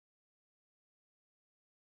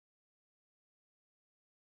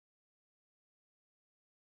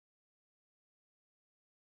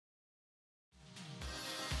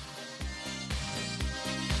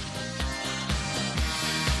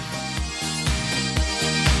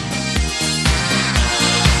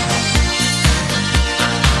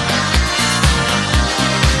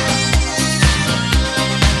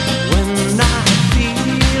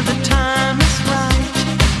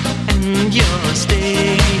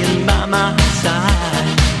my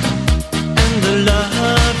side, and the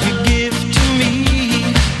love you give to me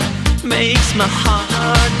makes my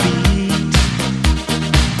heart beat.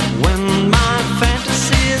 When my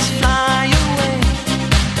fantasies fly away,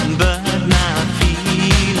 but my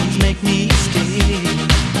feelings make me stay,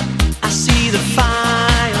 I see the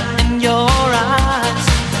fire in your eyes,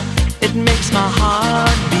 it makes my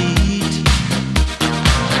heart beat.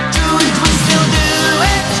 Do it, we still do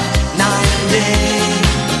it, night and day.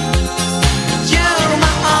 You're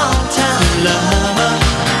my all-time lover.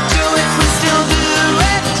 Do it, we still do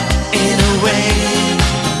it, in a way,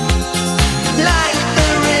 like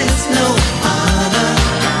there is no other.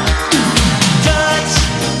 Touch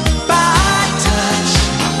by touch,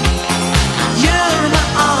 you're my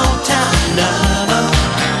all-time lover.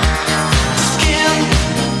 Skin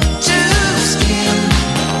to skin,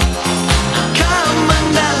 come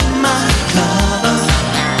under my cover.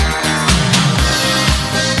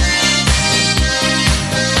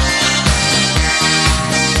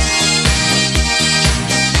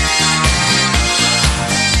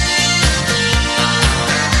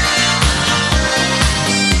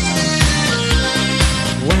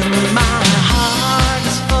 When my heart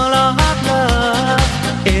is full of love,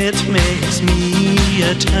 it makes me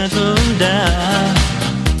a turtle dove.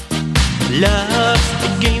 Love's the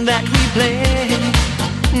game that we play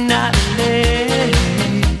nightly.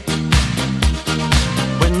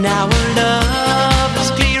 When our